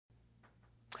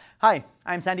Hi,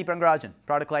 I'm Sandeep Rangarajan,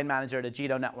 Product Line Manager at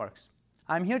Agido Networks.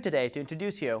 I'm here today to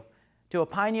introduce you to a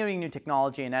pioneering new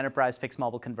technology in enterprise fixed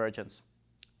mobile convergence.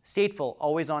 Stateful,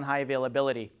 always-on high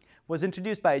availability was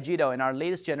introduced by Agido in our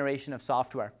latest generation of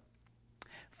software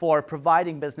for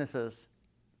providing businesses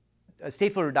a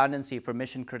stateful redundancy for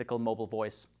mission-critical mobile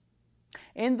voice.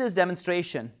 In this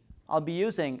demonstration, I'll be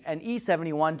using an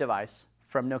E71 device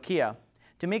from Nokia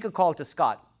to make a call to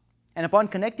Scott. And upon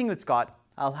connecting with Scott,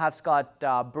 I'll have Scott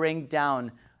bring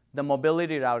down the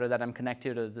mobility router that I'm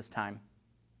connected to at this time.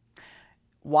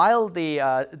 While the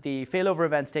failover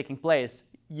event's taking place,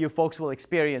 you folks will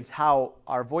experience how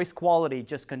our voice quality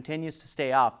just continues to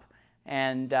stay up,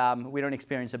 and we don't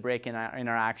experience a break in our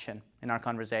interaction, in our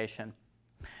conversation.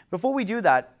 Before we do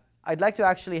that, I'd like to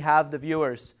actually have the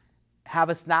viewers have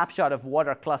a snapshot of what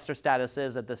our cluster status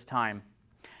is at this time.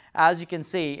 As you can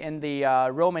see in the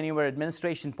Roam Anywhere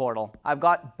administration portal, I've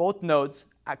got both nodes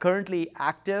currently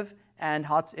active and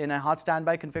in a hot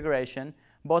standby configuration.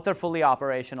 Both are fully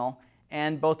operational,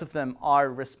 and both of them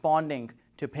are responding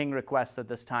to ping requests at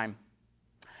this time.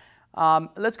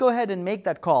 Let's go ahead and make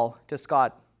that call to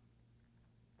Scott.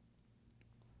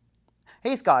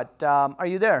 Hey Scott, are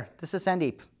you there? This is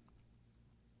Sandeep.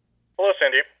 Hello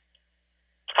Sandeep.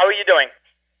 How are you doing?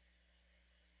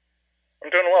 I'm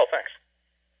doing well, thanks.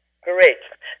 Great.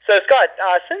 So Scott,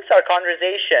 since our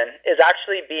conversation is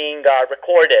actually being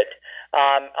recorded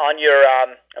on your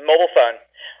mobile phone,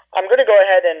 I'm going to go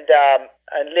ahead and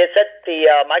set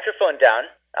the microphone down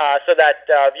so that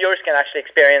viewers can actually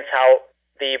experience how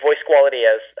the voice quality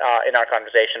is in our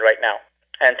conversation right now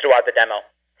and throughout the demo.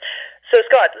 So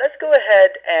Scott, let's go ahead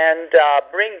and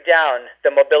bring down the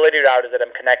mobility router that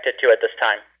I'm connected to at this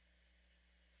time.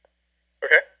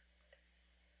 Okay.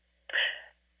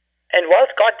 And while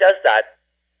Scott does that,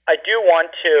 I do want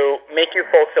to make you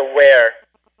folks aware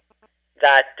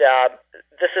that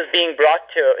this is being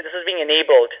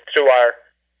enabled through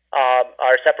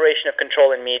our separation of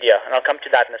control and media, and I'll come to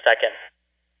that in a second.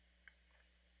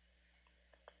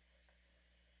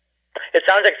 It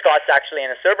sounds like Scott's actually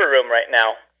in a server room right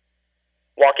now,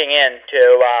 walking in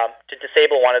to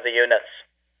disable one of the units.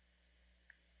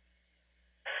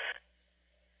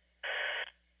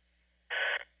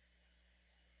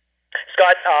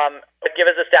 Scott, give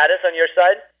us a status on your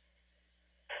side.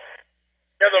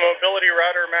 Yeah, the mobility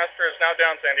router master is now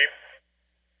down, Sandeep.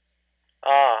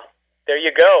 There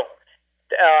you go.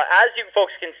 As you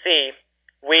folks can see,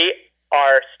 we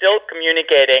are still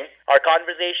communicating. Our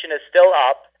conversation is still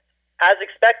up. As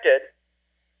expected,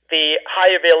 the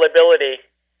high availability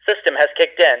system has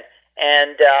kicked in,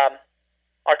 and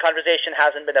our conversation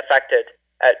hasn't been affected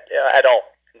at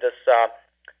all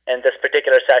in this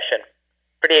particular session.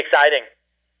 Pretty exciting.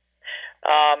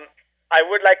 I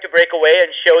would like to break away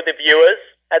and show the viewers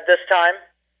at this time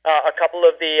a couple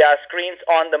of the screens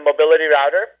on the mobility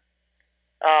router.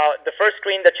 The first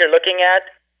screen that you're looking at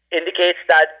indicates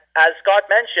that, as Scott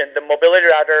mentioned, the mobility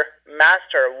router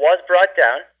master was brought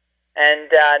down, and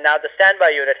now the standby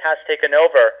unit has taken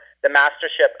over the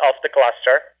mastership of the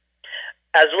cluster,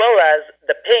 as well as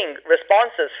the ping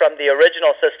responses from the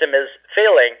original system is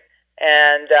failing.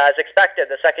 And as expected,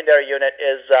 the secondary unit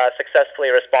is successfully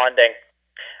responding,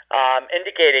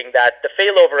 indicating that the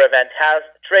failover event has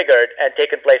triggered and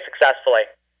taken place successfully.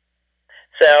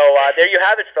 So there you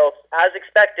have it, folks. As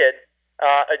expected,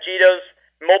 Agido's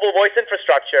mobile voice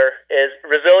infrastructure is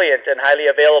resilient and highly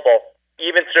available,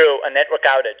 even through a network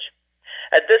outage.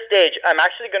 At this stage, I'm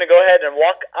actually going to go ahead and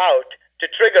walk out to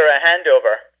trigger a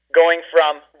handover, going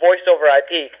from voice over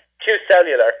IP to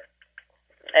cellular.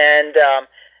 And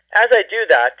as I do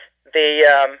that,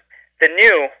 the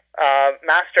new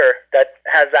master that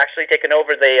has actually taken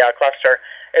over the cluster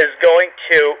is going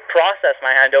to process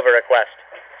my handover request,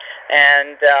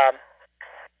 and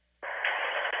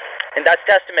that's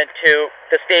testament to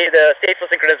the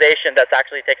stateful synchronization that's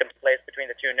actually taken place between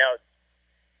the two nodes.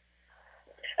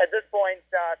 At this point,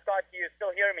 Scott, do you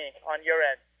still hear me on your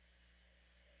end?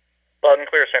 Loud and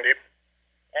clear, Sandeep.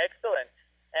 Excellent.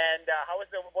 And how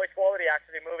is the voice quality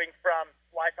actually moving from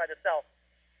Wi-Fi to cell?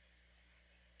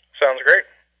 Sounds great.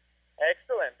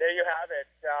 Excellent. There you have it.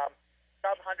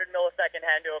 Sub 100 millisecond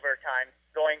handover time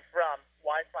going from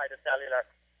Wi-Fi to cellular.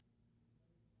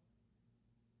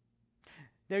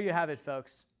 There you have it,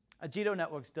 folks. Agido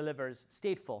Networks delivers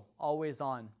stateful,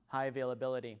 always-on, high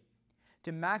availability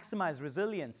to maximize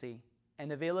resiliency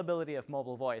and availability of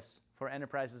mobile voice for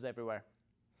enterprises everywhere.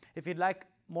 If you'd like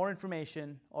more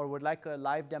information or would like a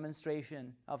live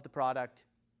demonstration of the product,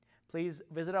 please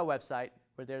visit our website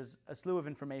where there's a slew of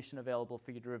information available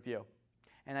for you to review.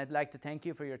 And I'd like to thank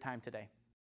you for your time today.